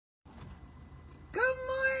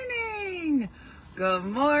Good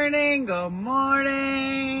morning, good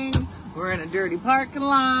morning. We're in a dirty parking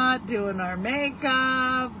lot doing our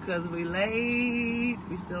makeup because we late.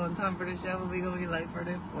 We still in time for the show, but we gonna be late for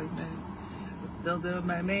the appointment. I'm still doing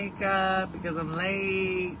my makeup because I'm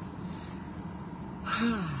late.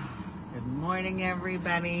 Good morning,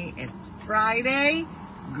 everybody. It's Friday.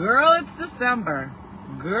 Girl, it's December.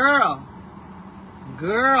 Girl.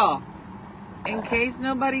 In case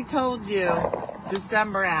nobody told you,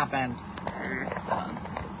 December happened.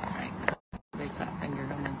 Big fat finger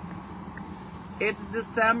coming. It's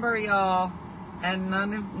December, y'all, and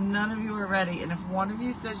none of you are ready. And if one of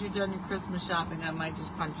you says you're done your Christmas shopping, I might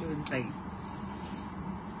just punch you in the face.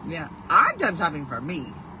 Yeah, I'm done shopping for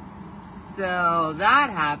me. So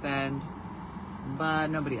that happened,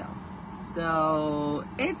 but nobody else. So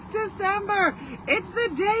it's December. It's the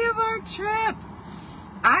day of our trip.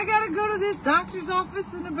 I gotta go to this doctor's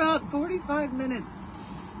office in about 45 minutes.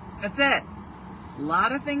 That's it. A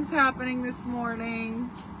lot of things happening this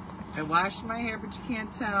morning. I washed my hair, but you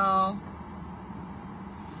can't tell.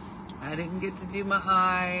 I didn't get to do my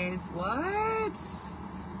eyes. What?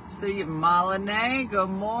 So you Malene, good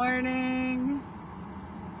morning.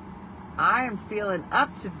 I am feeling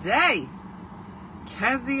up today.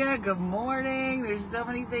 Kezia, good morning. There's so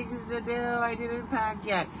many things to do. I didn't pack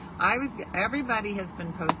yet. Everybody has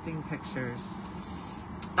been posting pictures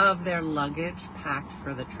of their luggage packed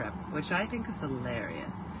for the trip, which I think is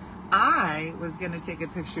hilarious. I was going to take a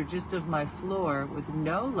picture just of my floor with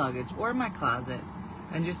no luggage or my closet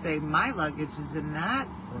and just say my luggage is in that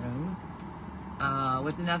room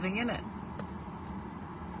with nothing in it.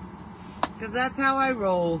 Because that's how I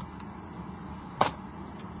roll.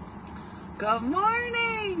 Good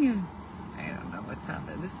morning. I don't know what's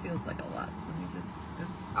happening. This feels like a lot. Let me just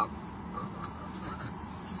oh.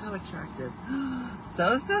 So attractive.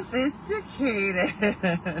 So sophisticated.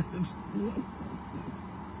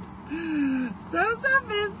 So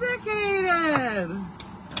sophisticated.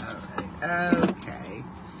 All right. Okay.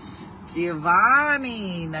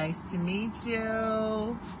 Giovanni, nice to meet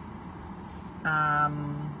you.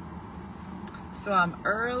 So I'm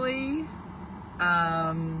early.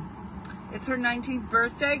 It's her 19th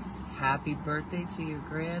birthday. Happy birthday to your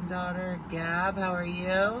granddaughter. Gab, how are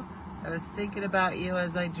you? I was thinking about you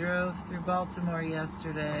as I drove through Baltimore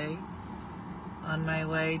yesterday on my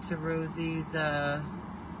way to Rosie's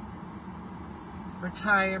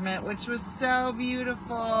retirement, which was so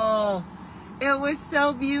beautiful. It was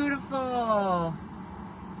so beautiful.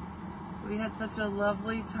 We had such a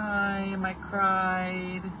lovely time. I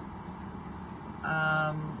cried.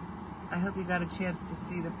 I hope you got a chance to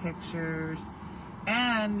see the pictures.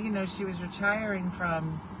 And, you know, she was retiring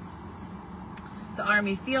from the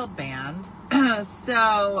Army Field Band.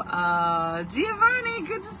 So, Giovanni,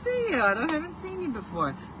 good to see you. I haven't seen you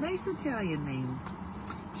before. Nice Italian name.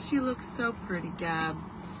 She looks so pretty, Gab.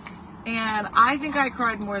 And I think I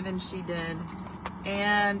cried more than she did.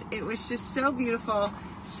 And it was just so beautiful.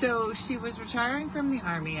 So she was retiring from the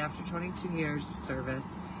Army after 22 years of service.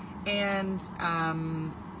 And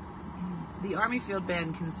the Army Field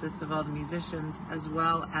Band consists of all the musicians as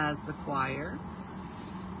well as the choir.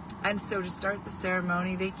 And so to start the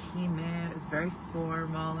ceremony, they came in. It was very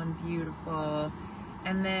formal and beautiful.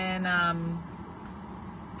 And then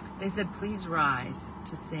they said, please rise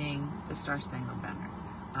to sing the Star-Spangled Banner.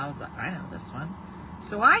 I was like, I know this one.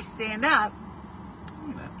 So I stand up.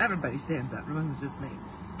 You know, everybody stands up. It wasn't just me.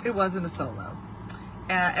 It wasn't a solo.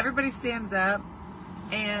 Everybody stands up.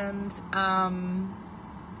 And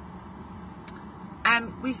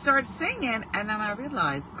we start singing, and then I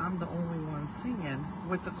realized I'm the only one singing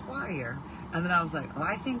with the choir. And then I was like, oh,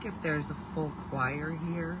 I think if there's a full choir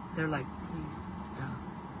here, they're like, please stop.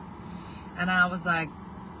 And I was like,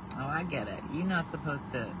 oh, I get it. You're not supposed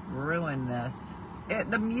to ruin this.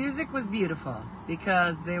 The music was beautiful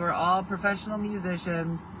because they were all professional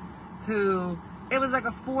musicians who, it was like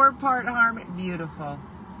a 4-part harmony. Beautiful.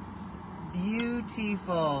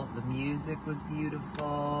 Beautiful. The music was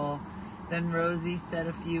beautiful. Then Rosie said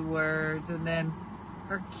a few words, and then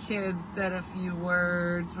her kids said a few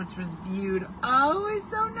words, which was beautiful. Oh, it was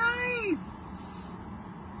so nice.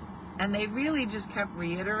 And they really just kept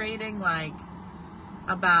reiterating, like,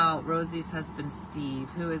 about Rosie's husband, Steve,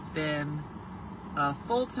 who has been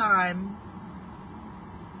full-time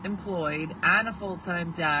employed and a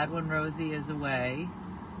full-time dad when Rosie is away.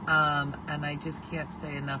 And I just can't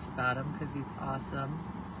say enough about him because he's awesome.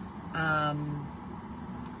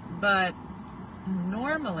 But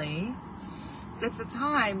normally, it's a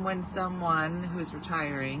time when someone who's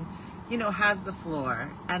retiring, you know, has the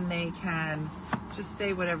floor and they can just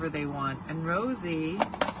say whatever they want. And Rosie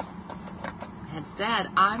had said,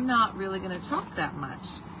 I'm not really going to talk that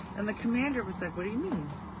much. And the commander was like, what do you mean?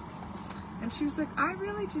 And she was like, I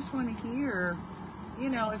really just want to hear,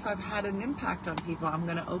 if I've had an impact on people. I'm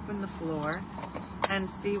going to open the floor and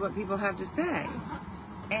see what people have to say.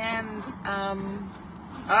 And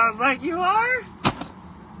I was like, you are?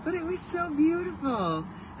 But it was so beautiful.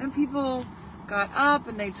 And people got up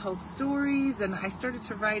and they told stories. And I started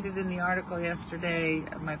to write it in the article yesterday,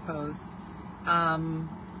 my post.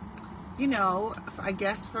 I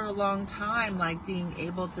guess for a long time, like being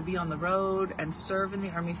able to be on the road and serve in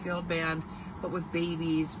the Army Field Band, but with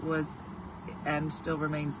babies was and still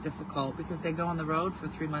remains difficult because they go on the road for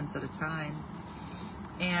 3 months at a time.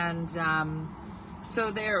 And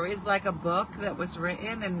so there is like a book that was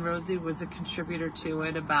written, and Rosie was a contributor to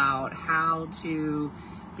it, about how to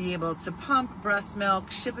be able to pump breast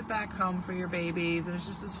milk, ship it back home for your babies. And it's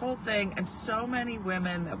just this whole thing. And so many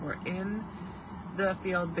women that were in the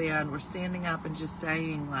field band were standing up and just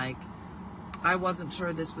saying, like, I wasn't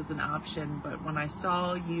sure this was an option, but when I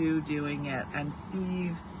saw you doing it and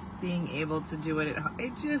Steve being able to do it,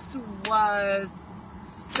 it just was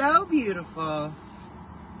so beautiful.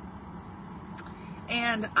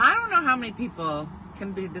 And I don't know how many people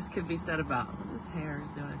this could be said about. This hair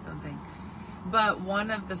is doing its own thing. But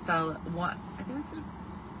one of the I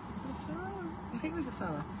think it was a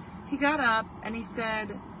fella. He got up and he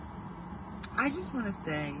said, I just want to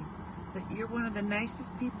say that you're one of the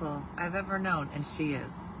nicest people I've ever known. And she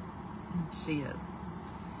is. She is.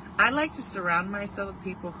 I like to surround myself with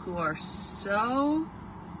people who are so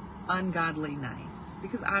ungodly nice,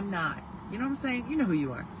 because I'm not. You know what I'm saying? You know who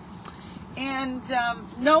you are. And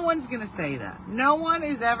no one's going to say that. No one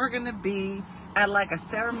is ever going to be at like a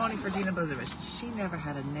ceremony for Dina Bozovich. She never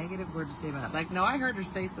had a negative word to say about it. Like, no, I heard her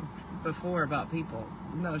say some before about people.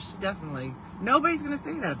 No, she definitely, nobody's going to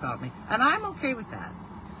say that about me. And I'm okay with that.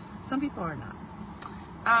 Some people are not.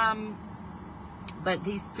 But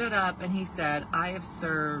he stood up and he said, I have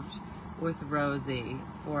served with Rosie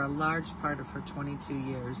for a large part of her 22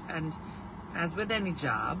 years. And as with any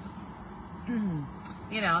job,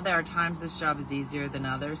 there are times this job is easier than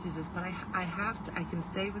others. He says, but I can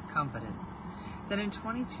say with confidence that in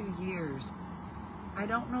 22 years, I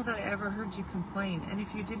don't know that I ever heard you complain. And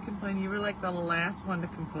if you did complain, you were like the last one to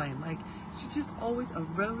complain. Like, she's just always a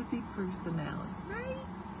rosy personality, right?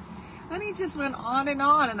 And he just went on. And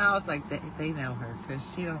I was like, they know her,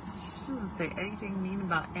 because she doesn't say anything mean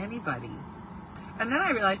about anybody. And then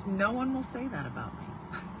I realized no one will say that about me.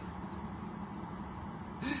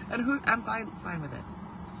 And I'm fine with it.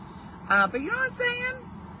 But you know what I'm saying?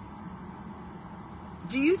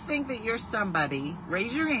 Do you think that you're somebody,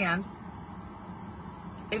 raise your hand,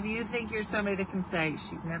 if you think you're somebody that can say,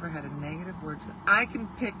 she's never had a negative word. I can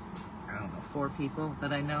pick, 4 people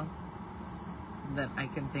that I know that I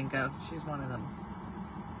can think of. She's one of them.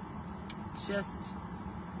 Just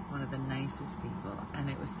one of the nicest people. And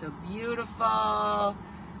it was so beautiful.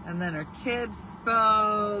 And then her kids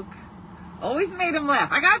spoke. Always made him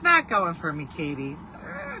laugh. I got that going for me, Katie.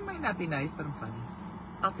 It might not be nice, but I'm funny.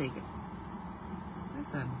 I'll take it.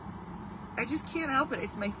 Listen, I just can't help it.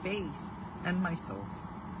 It's my face and my soul.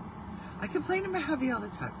 I complain about hubby all the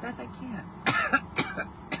time. Beth, I can't.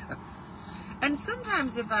 And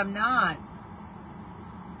sometimes if I'm not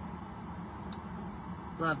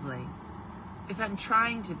lovely, if I'm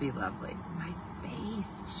trying to be lovely, my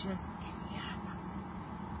face just can't.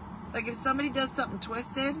 Like if somebody does something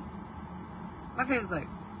twisted, my face is like,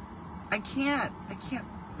 I can't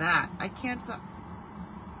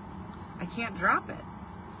drop it.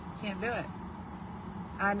 Can't do it.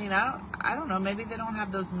 I mean, I don't know. Maybe they don't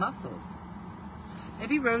have those muscles.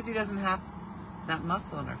 Maybe Rosie doesn't have that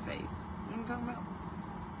muscle in her face. You know what I'm talking about?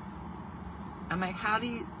 I'm like, how do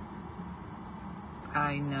you...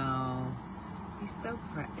 I know. He's so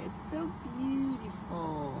it's so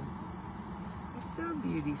beautiful. He's so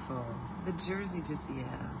beautiful. The jersey just,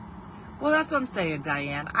 yeah. Well, that's what I'm saying,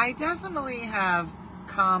 Diane. I definitely have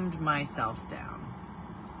calmed myself down.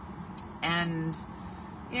 And,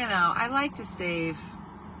 I like to save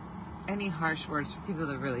any harsh words for people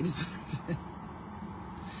that really deserve it.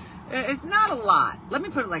 It's not a lot. Let me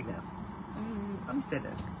put it like this. Let me say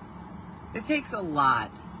this. It takes a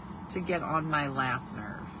lot to get on my last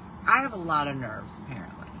nerve. I have a lot of nerves,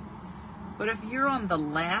 apparently. But if you're on the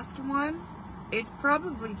last one, it's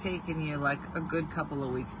probably taken you like a good couple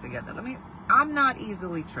of weeks to get that. I mean, I'm not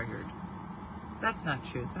easily triggered. That's not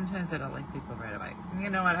true. Sometimes I don't like people right away. You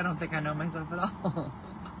know what? I don't think I know myself at all.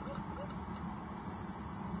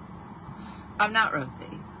 I'm not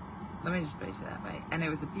Rosie. Let me just put it that way. And it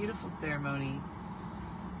was a beautiful ceremony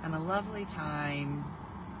and a lovely time.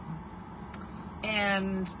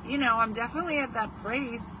 And, you know, I'm definitely at that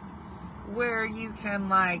place where you can,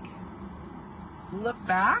 like, look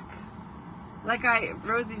back. Like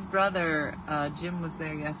Rosie's brother, Jim, was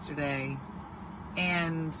there yesterday.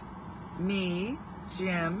 And me,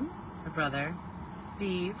 Jim, her brother,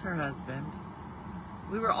 Steve, her husband,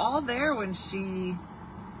 we were all there when she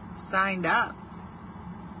signed up.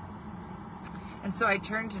 And so I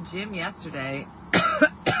turned to Jim yesterday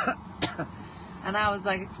and I was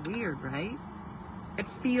like, it's weird, right? It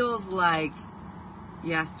feels like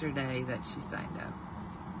yesterday that she signed up.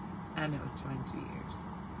 And it was 22 years.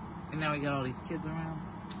 And now we got all these kids around.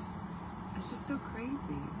 It's just so crazy.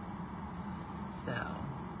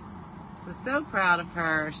 So proud of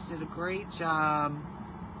her. She did a great job.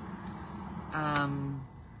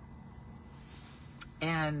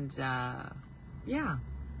 Yeah,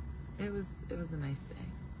 it was a nice day.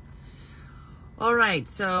 All right,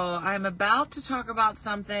 so I'm about to talk about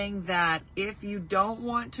something that if you don't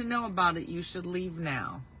want to know about it, you should leave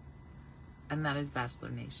now. And that is Bachelor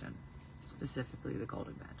Nation, specifically The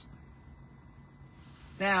Golden Bachelor.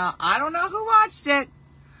 Now, I don't know who watched it,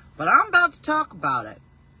 but I'm about to talk about it.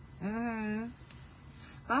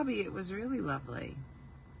 Bobby, it was really lovely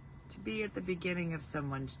to be at the beginning of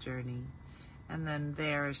someone's journey, and then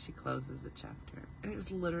there as she closes a chapter. It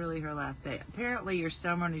was literally her last day. Apparently your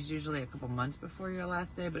ceremony is usually a couple months before your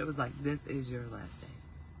last day, but it was like, this is your last day.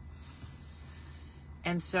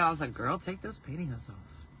 And so I was like, girl, take those pantyhose off.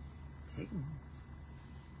 Take them off.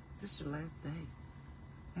 This is your last day.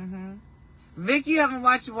 Vic, you haven't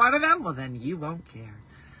watched one of them? Well, then you won't care.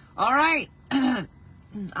 All right.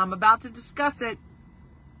 I'm about to discuss it.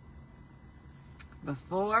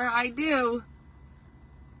 Before I do,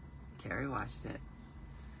 Carrie watched it.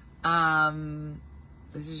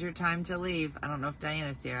 This is your time to leave. I don't know if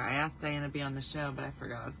Diana's here. I asked Diana to be on the show, but I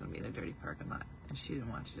forgot I was going to be in a dirty parking lot, and she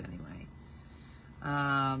didn't watch it anyway.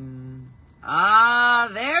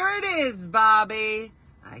 There it is, Bobby.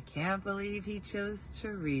 I can't believe he chose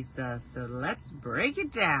Teresa. So let's break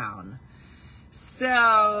it down.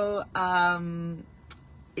 So,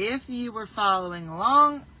 if you were following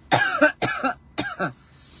along, let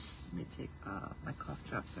me take, my cough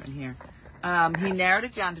drops are in here. He narrowed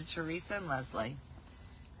it down to Teresa and Leslie.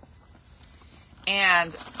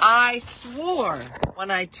 And I swore when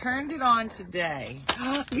I turned it on today,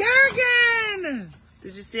 Jurgen!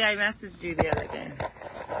 Did you see I messaged you the other day?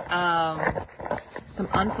 Some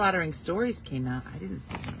unflattering stories came out. I didn't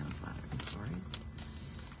see any unflattering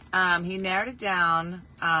stories. He narrowed it down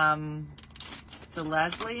to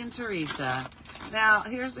Leslie and Teresa. Now,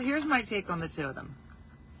 here's my take on the two of them.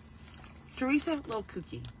 Teresa, a little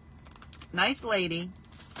kooky. Nice lady.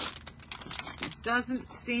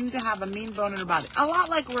 Doesn't seem to have a mean bone in her body. A lot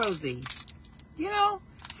like Rosie. You know?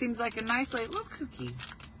 Seems like a nice lady. A little kooky.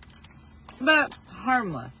 But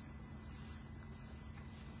harmless.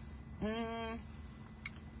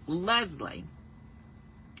 Leslie.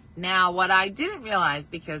 Now, what I didn't realize,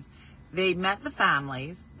 because they met the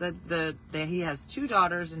families, he has 2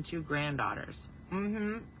 daughters and 2 granddaughters.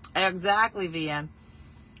 Exactly, VN.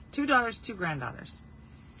 2 daughters, 2 granddaughters.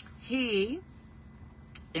 He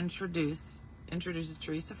introduces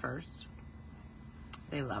Teresa first.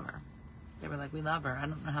 They love her. They were like, we love her. I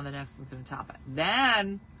don't know how the next one's going to top it.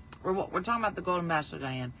 Then, we're talking about the Golden Bachelor,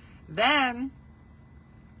 Diane. Then,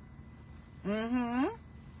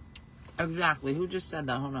 exactly. Who just said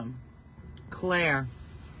that? Hold on. Claire.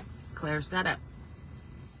 Claire said it.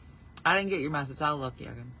 I didn't get your message. I'll look,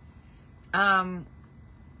 Jurgen.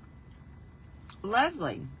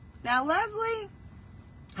 Leslie. Now, Leslie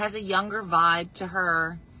has a younger vibe to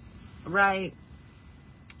her, right?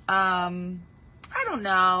 I don't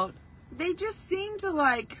know. They just seem to,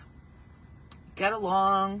 like, get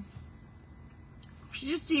along. She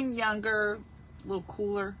just seemed younger, a little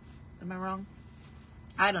cooler. Am I wrong?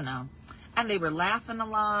 I don't know. And they were laughing a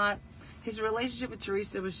lot. His relationship with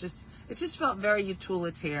Teresa was it just felt very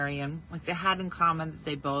utilitarian. Like they had in common that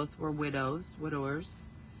they both were widowers.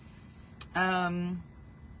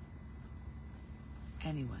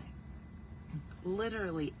 Anyway,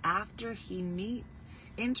 literally after he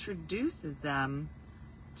introduces them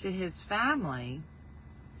to his family,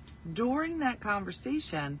 during that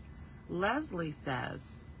conversation, Leslie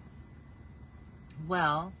says,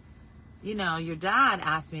 well, you know, your dad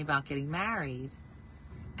asked me about getting married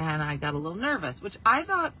and I got a little nervous, which I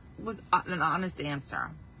thought was an honest answer.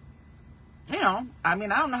 You know, I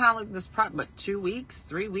mean, I don't know how long this but 2 weeks,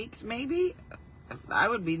 3 weeks maybe, I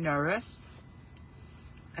would be nervous.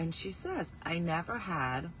 And she says, I never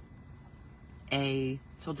had a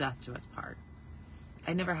till death do us part.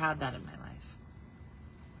 I never had that in my life.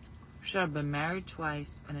 Should have been married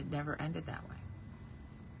twice and it never ended that way.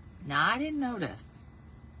 Now, I didn't know this.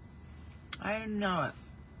 I didn't know it.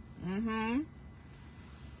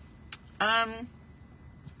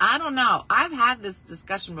 I don't know. I've had this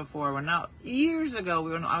discussion before years ago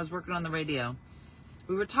when I was working on the radio.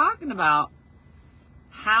 We were talking about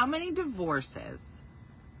how many divorces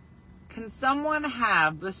can someone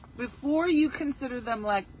have before you consider them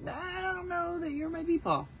like, I don't know that you're my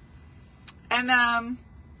people. And,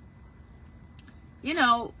 you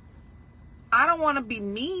know, I don't want to be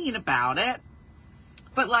mean about it,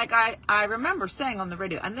 but like I remember saying on the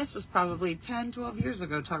radio, and this was probably 10, 12 years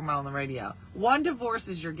ago, talking about on the radio, one divorce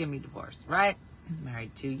is your gimme divorce, right?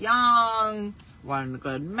 Married too young, wasn't a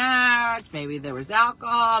good match, maybe there was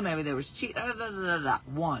alcohol, maybe there was cheating,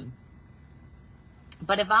 one.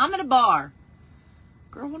 But if I'm at a bar,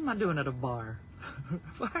 girl, what am I doing at a bar?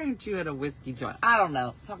 Why aren't you at a whiskey joint? I don't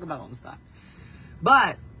know. Talk about it on the side.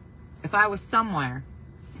 But if I was somewhere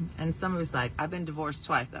and somebody was like, I've been divorced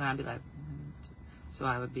twice, and I'd be like, so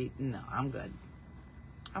I would be, no, I'm good.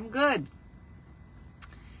 I'm good.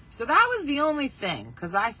 So that was the only thing,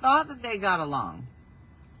 because I thought that they got along.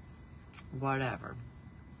 Whatever.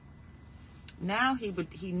 Now he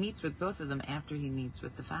meets with both of them after he meets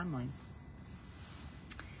with the family.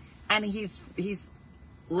 And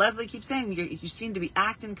Leslie keeps saying, you seem to be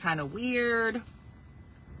acting kind of weird.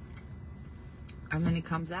 And then he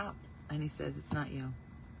comes out and he says, it's not you.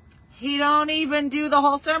 He don't even do the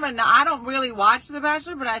whole sermon. Now, I don't really watch The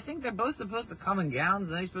Bachelor, but I think they're both supposed to come in gowns,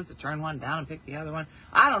 and then he's supposed to turn one down and pick the other one.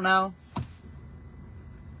 I don't know.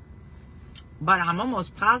 But I'm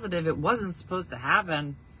almost positive it wasn't supposed to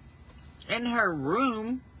happen. In her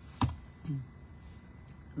room,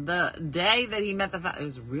 the day that he met it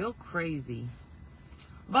was real crazy.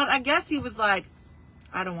 But I guess he was like,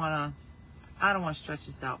 I don't want to stretch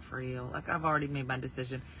this out for you. Like, I've already made my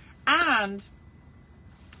decision. And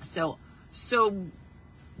so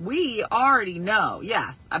we already know,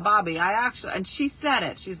 yes, Bobby, and she said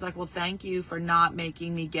it. She's like, well, thank you for not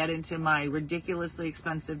making me get into my ridiculously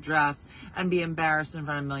expensive dress and be embarrassed in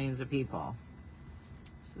front of millions of people.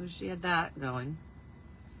 So she had that going.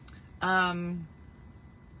 Yeah,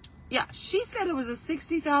 she said it was a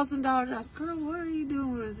 $60,000 dress. Girl, what are you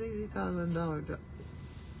doing with a $60,000 dress?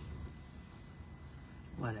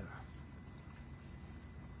 Whatever.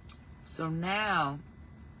 So now,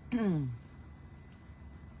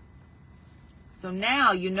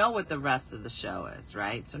 you know what the rest of the show is,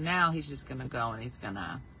 right? So now he's just gonna go and he's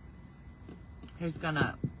gonna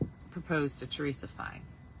propose to Teresa Fine.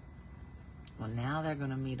 Well, now they're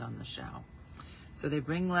gonna meet on the show. So they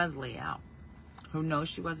bring Leslie out, who knows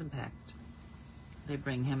she wasn't picked. They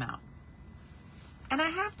bring him out. And I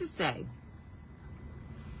have to say,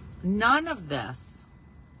 none of this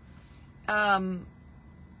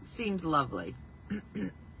seems lovely.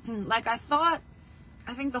 Like I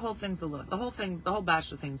think the whole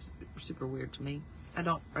Bachelor thing's super weird to me. I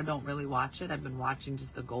don't really watch it. I've been watching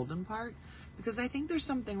just the golden part because I think there's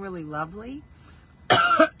something really lovely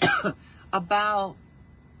about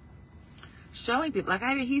showing people. Like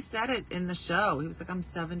he said it in the show. He was like, I'm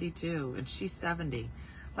 72 and she's 70.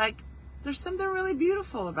 Like there's something really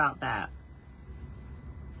beautiful about that.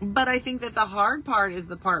 But I think that the hard part is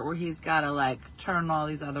the part where he's got to like turn all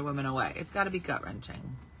these other women away. It's got to be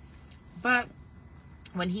gut-wrenching. But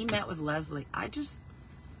when he met with Leslie, I just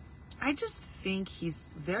think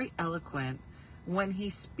he's very eloquent when he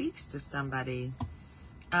speaks to somebody.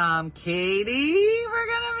 Katie, we're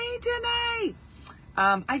going to meet tonight.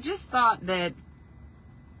 I just thought that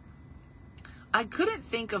I couldn't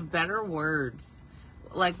think of better words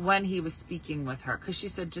like when he was speaking with her, because she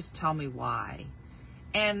said, just tell me why.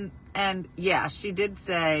 And yeah, she did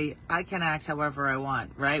say, I can act however I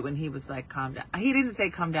want, right? When he was like, calm down. He didn't say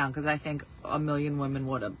calm down, because I think a million women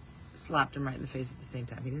would have slapped him right in the face at the same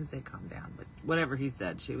time. He didn't say calm down, but whatever he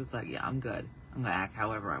said, she was like, yeah, I'm good. I'm going to act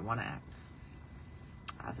however I want to act.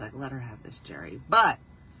 I was like, let her have this, Jerry. But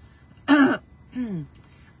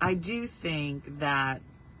I do think that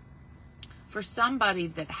for somebody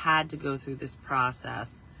that had to go through this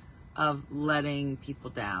process of letting people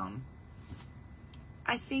down,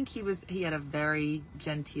 I think he had a very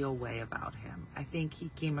genteel way about him. I think he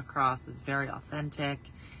came across as very authentic.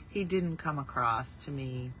 He didn't come across to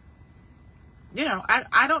me,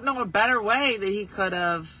 I don't know a better way that he could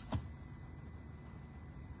have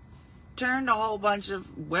turned a whole bunch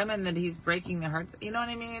of women that he's breaking their hearts. You know what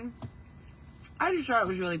I mean? I just thought it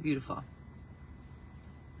was really beautiful.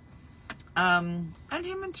 And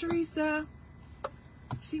him and Teresa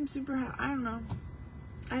seem super happy. I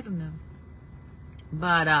don't know.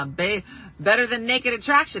 But better than Naked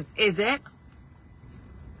Attraction, is it?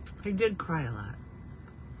 He did cry a lot.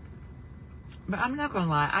 But I'm not going to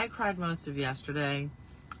lie. I cried most of yesterday.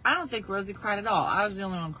 I don't think Rosie cried at all. I was the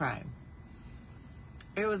only one crying.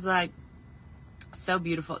 It was like so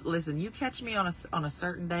beautiful. Listen, you catch me on a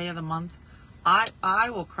certain day of the month, I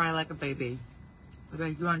will cry like a baby.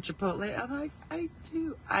 Like, you want Chipotle? I'm like, I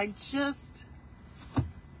do. I'm just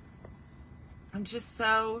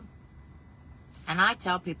so, and I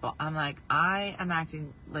tell people, I'm like, I am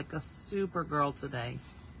acting like a super girl today.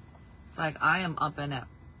 Like, I am up in it.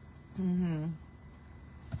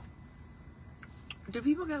 Do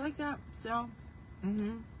people get like that? So,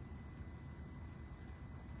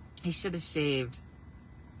 he should have shaved.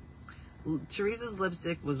 Teresa's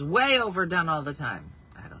lipstick was way overdone all the time.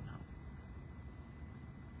 I don't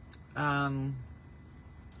know.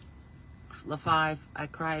 LaFive, I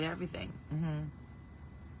cried everything.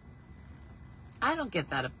 I don't get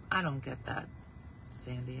that. I don't get that,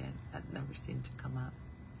 Sandy. That never seemed to come up.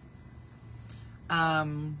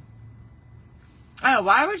 Oh,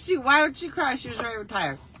 why would she cry? She was very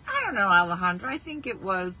retired. I don't know, Alejandra. I think it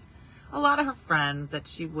was a lot of her friends that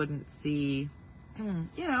she wouldn't see. You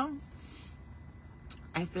know,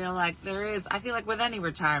 I feel like with any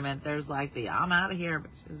retirement, there's like I'm out of here,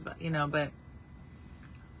 but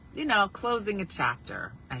closing a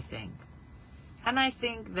chapter, I think. And I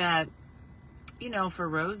think that, for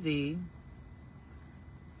Rosie,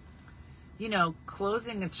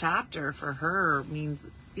 closing a chapter for her means,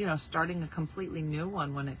 starting a completely new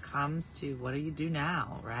one when it comes to what do you do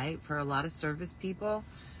now, right? For a lot of service people,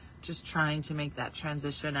 just trying to make that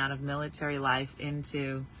transition out of military life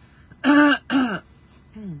into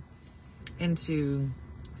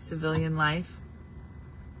civilian life.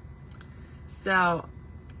 So,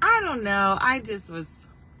 I don't know. I just was,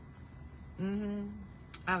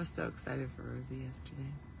 I was so excited for Rosie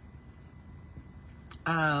yesterday.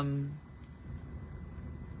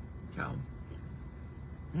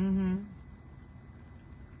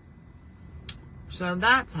 So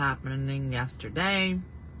that's happening yesterday.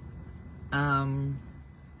 I'm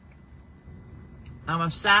a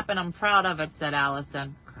sap and I'm proud of it, said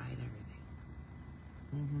Allison. Cried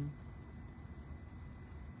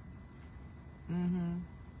everything.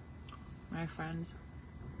 My friends.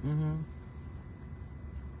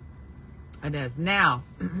 It is. Now,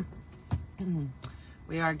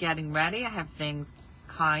 we are getting ready. I have things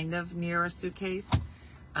kind of near a suitcase.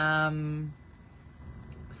 Did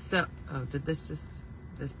this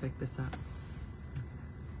pick this up?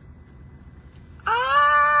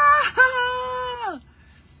 Ah!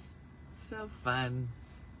 So fun.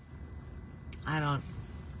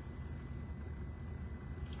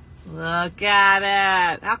 Look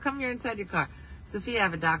at it. How come you're inside your car? Sophia, I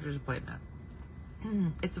have a doctor's appointment.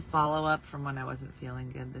 It's a follow-up from when I wasn't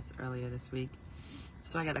feeling good earlier this week.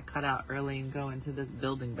 So I got to cut out early and go into this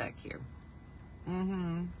building back here.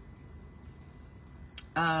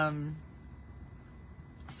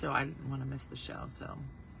 So I didn't want to miss the show. So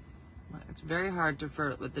it's very hard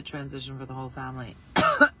with the transition for the whole family.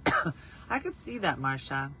 I could see that,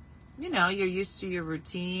 Marsha. You're used to your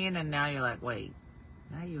routine, and now you're like, wait,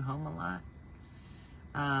 now you home a lot.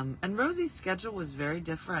 And Rosie's schedule was very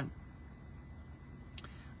different.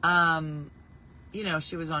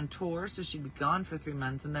 She was on tour, so she'd be gone for 3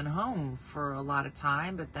 months and then home for a lot of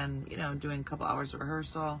time, but then, doing a couple hours of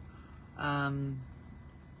rehearsal.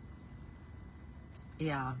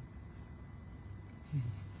 Yeah.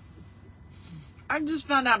 I just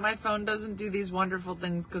found out my phone doesn't do these wonderful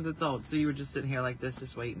things because it's old. So you were just sitting here like this,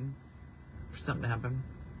 just waiting for something to happen.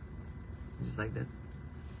 Just like this.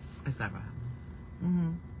 It's not going to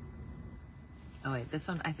happen. Oh, wait, this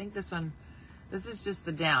one, I think this is just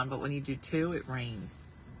the down, but when you do 2, it rains.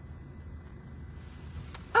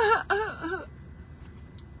 I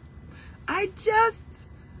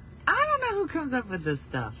don't know who comes up with this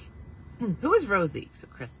stuff. Who is Rosie? So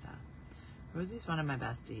Krista. Rosie's one of my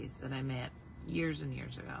besties that I met years and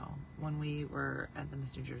years ago when we were at the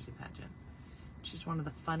Miss New Jersey pageant. She's one of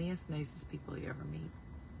the funniest, nicest people you ever meet.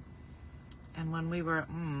 And when we were,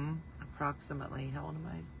 approximately, how old am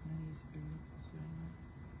I?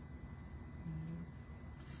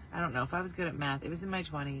 I don't know. If I was good at math, it was in my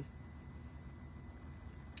 20s.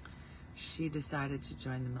 She decided to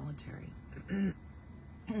join the military.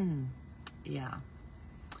 Yeah.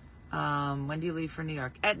 When do you leave for New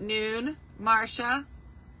York? At noon, Marsha.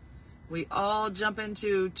 We all jump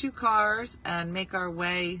into 2 cars and make our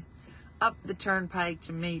way up the turnpike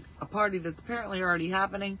to meet a party that's apparently already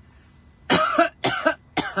happening.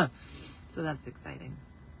 So that's exciting.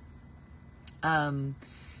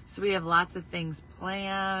 So we have lots of things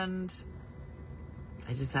planned.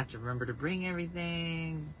 I just have to remember to bring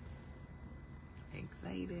everything.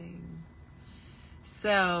 Exciting.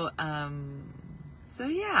 So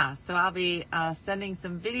yeah, so I'll be sending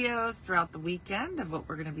some videos throughout the weekend of what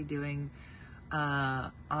we're going to be doing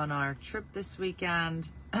on our trip this weekend.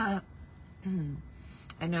 I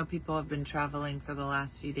know people have been traveling for the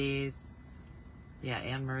last few days. Yeah,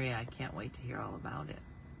 Anne Maria, I can't wait to hear all about it.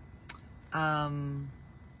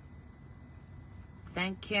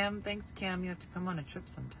 Thanks, Kim. You have to come on a trip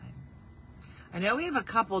sometime. I know we have a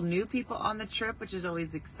couple new people on the trip, which is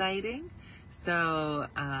always exciting. So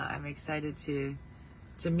I'm excited to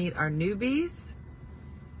meet our newbies.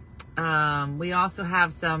 We also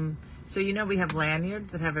have some, so we have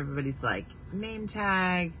lanyards that have everybody's like name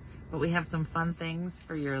tag, but we have some fun things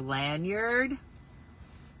for your lanyard.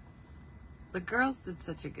 The girls did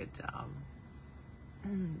such a good job.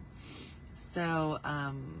 So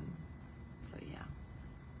yeah.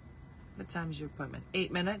 What time is your appointment?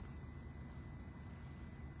 8 minutes?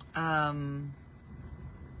 How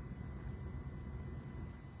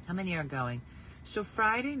many are going? So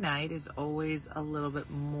Friday night is always a little bit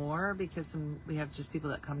more because we have just people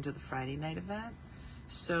that come to the Friday night event.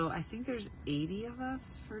 So I think there's 80 of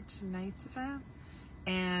us for tonight's event,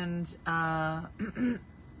 and and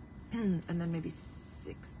then maybe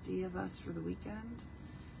 60 of us for the weekend.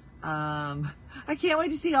 I can't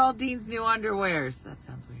wait to see all Dean's new underwears. That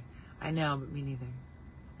sounds weird. I know, but me neither.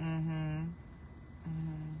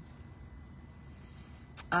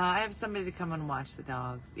 I have somebody to come and watch the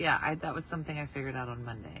dogs. Yeah, that was something I figured out on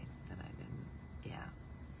Monday that I didn't. Yeah.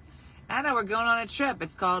 Anna, we're going on a trip.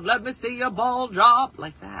 It's called Let Me See Your Ball Drop.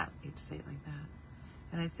 Like that. You have to say it like that.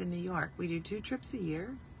 And it's in New York. We do 2 trips a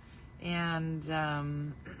year. And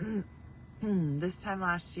this time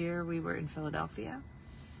last year, we were in Philadelphia.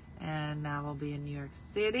 And now we'll be in New York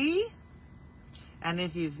City. And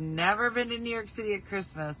if you've never been to New York City at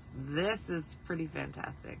Christmas, this is pretty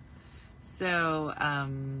fantastic. So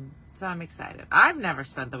I'm excited. I've never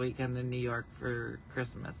spent the weekend in New York for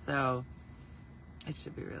Christmas, so it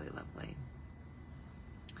should be really lovely.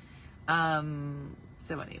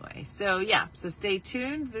 So anyway, so stay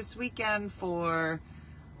tuned this weekend for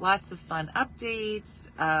lots of fun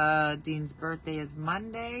updates. Dean's birthday is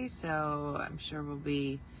Monday, so I'm sure we'll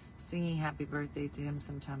be singing happy birthday to him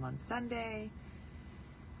sometime on Sunday.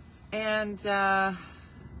 And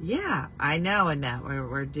yeah, I know, Annette,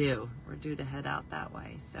 we're due. We're due to head out that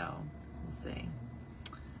way, so we'll see.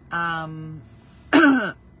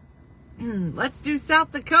 Let's do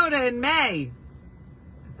South Dakota in May.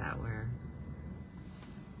 Is that where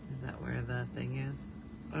the thing is?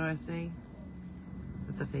 What do I say?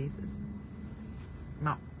 With the faces.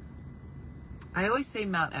 I always say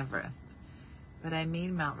Mount Everest, but I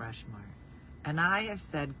mean Mount Rushmore. And I have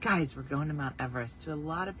said, guys, we're going to Mount Everest to a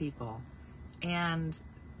lot of people. And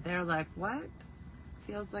they're like, what?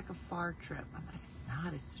 Feels like a far trip. I'm like, it's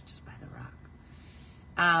not. It's just by the rocks.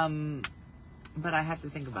 But I have to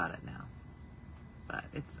think about it now. But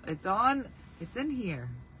it's in here.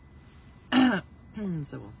 So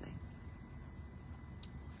we'll see.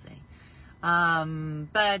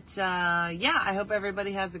 Yeah, I hope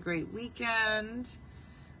everybody has a great weekend.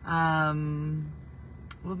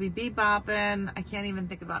 We'll be bebopping. I can't even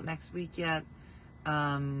think about next week yet. But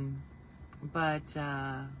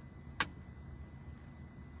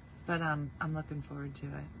I'm looking forward to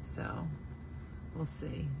it. So we'll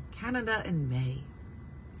see. Canada in May.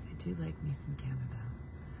 I do like me some Canada.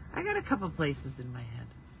 I got a couple places in my head.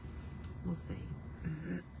 We'll see.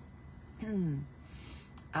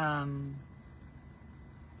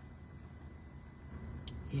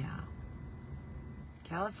 Yeah.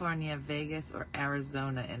 California, Vegas, or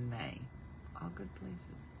Arizona in May. All good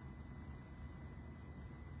places.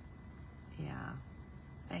 Yeah.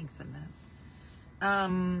 Thanks, Annette.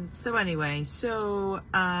 So anyway, so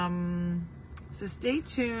stay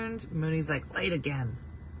tuned. Mooney's like, late again.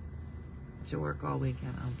 To work all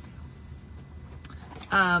weekend.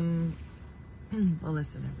 Okay. Well,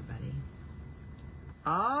 listen, everybody.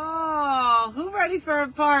 Oh, who ready for a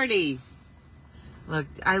party? Look,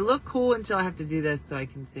 I look cool until I have to do this so I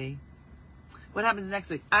can see. What happens next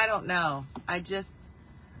week? I don't know. I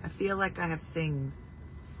feel like I have things.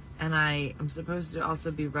 And I'm supposed to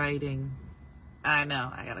also be writing. I know,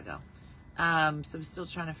 I gotta go. So I'm still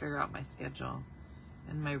trying to figure out my schedule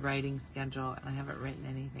and my writing schedule, and I haven't written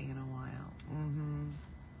anything in a while.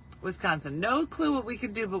 Wisconsin, no clue what we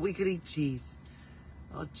could do, but we could eat cheese.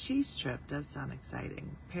 Well, a cheese trip does sound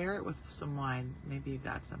exciting. Pair it with some wine. Maybe you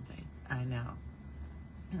got something. I know.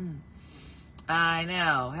 I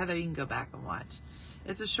know. Heather, you can go back and watch.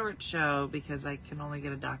 It's a short show because I can only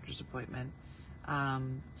get a doctor's appointment.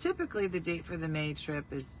 Typically, the date for the May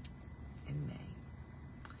trip is in May.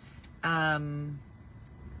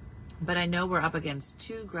 But I know we're up against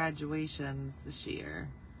 2 graduations this year.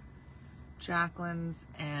 Jacqueline's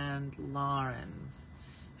and Lauren's.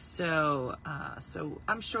 So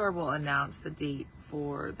I'm sure we'll announce the date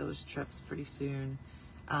for those trips pretty soon.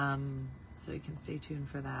 So you can stay tuned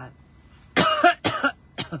for that.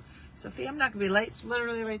 Sophie, I'm not going to be late. It's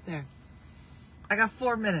literally right there. I got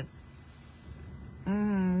 4 minutes.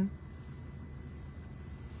 So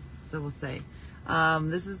we'll see.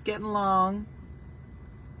 This is getting long.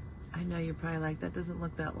 I know you're probably like, that doesn't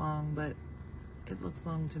look that long, but it looks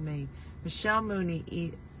long to me. Michelle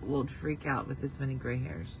Mooney will freak out with this many gray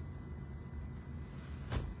hairs.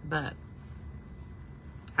 But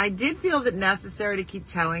I did feel that necessary to keep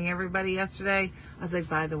telling everybody yesterday. I was like,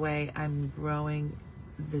 by the way, I'm growing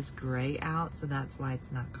this gray out, so that's why it's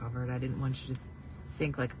not covered. I didn't want you to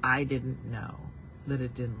think like I didn't know that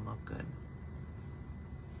it didn't look good.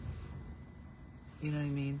 You know what I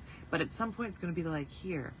mean? But at some point it's going to be like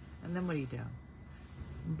here. And then what do you do?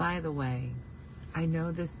 By the way, I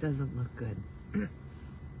know this doesn't look good.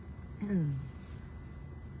 And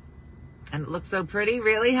it looks so pretty.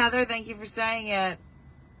 Really, Heather? Thank you for saying it.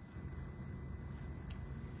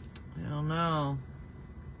 I don't know.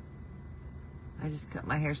 I just cut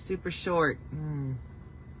my hair super short.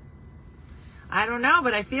 I don't know,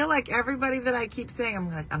 but I feel like everybody that I keep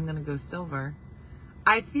saying I'm gonna go silver,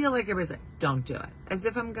 I feel like everybody's like, don't do it. As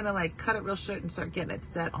if I'm gonna like cut it real short and start getting it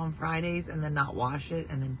set on Fridays and then not wash it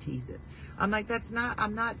and then tease it. I'm like,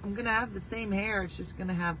 I'm gonna have the same hair. It's just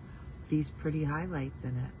gonna have these pretty highlights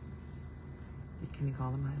in it. Can you call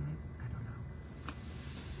them highlights?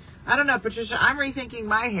 I don't know, Patricia. I'm rethinking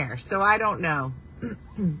my hair, so I don't know.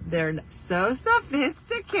 They're so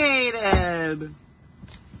sophisticated.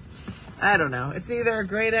 I don't know. It's either a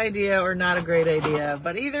great idea or not a great idea.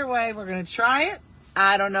 But either way, we're going to try it.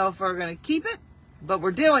 I don't know if we're going to keep it, but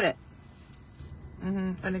we're doing it.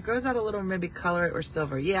 And it grows out a little, maybe color it or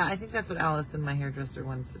silver. Yeah, I think that's what Allison, my hairdresser,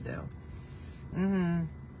 wants to do.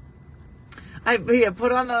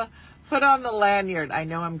 Put on the lanyard. I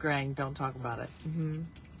know I'm graying. Don't talk about it.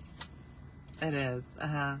 It is.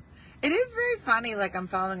 It is very funny. Like, I'm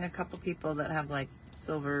following a couple people that have like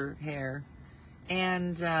silver hair,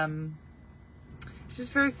 and it's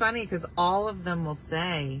just very funny because all of them will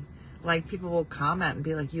say, like, people will comment and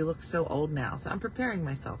be like, you look so old now. So I'm preparing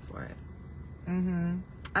myself for it.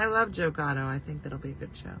 I love Joe Gatto. I think that'll be a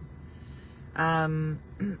good show.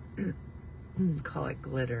 Call it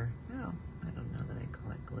glitter. No, I don't know that I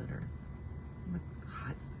call it glitter.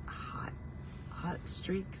 Hot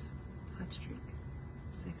streaks. Hot streaks.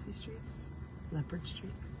 Sexy streaks. Leopard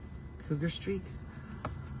streaks. Cougar streaks.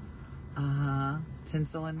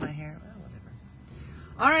 Tinsel in my hair. Well, whatever.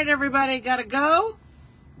 All right, everybody. Gotta go.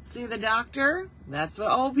 See the doctor. That's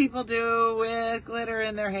what old people do with glitter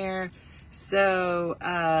in their hair. So,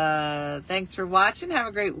 thanks for watching. Have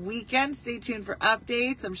a great weekend. Stay tuned for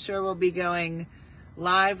updates. I'm sure we'll be going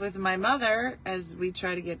live with my mother as we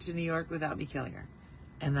try to get to New York without me killing her.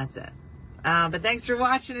 And that's it. But thanks for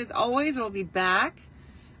watching. As always, we'll be back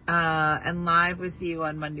and live with you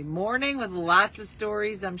on Monday morning with lots of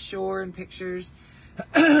stories, I'm sure, and pictures.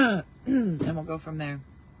 And we'll go from there.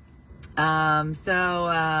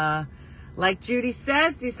 Like Judy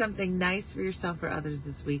says, do something nice for yourself or others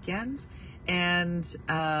this weekend. And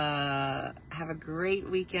have a great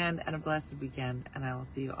weekend and a blessed weekend. And I will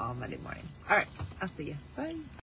see you all Monday morning. All right. I'll see you. Bye.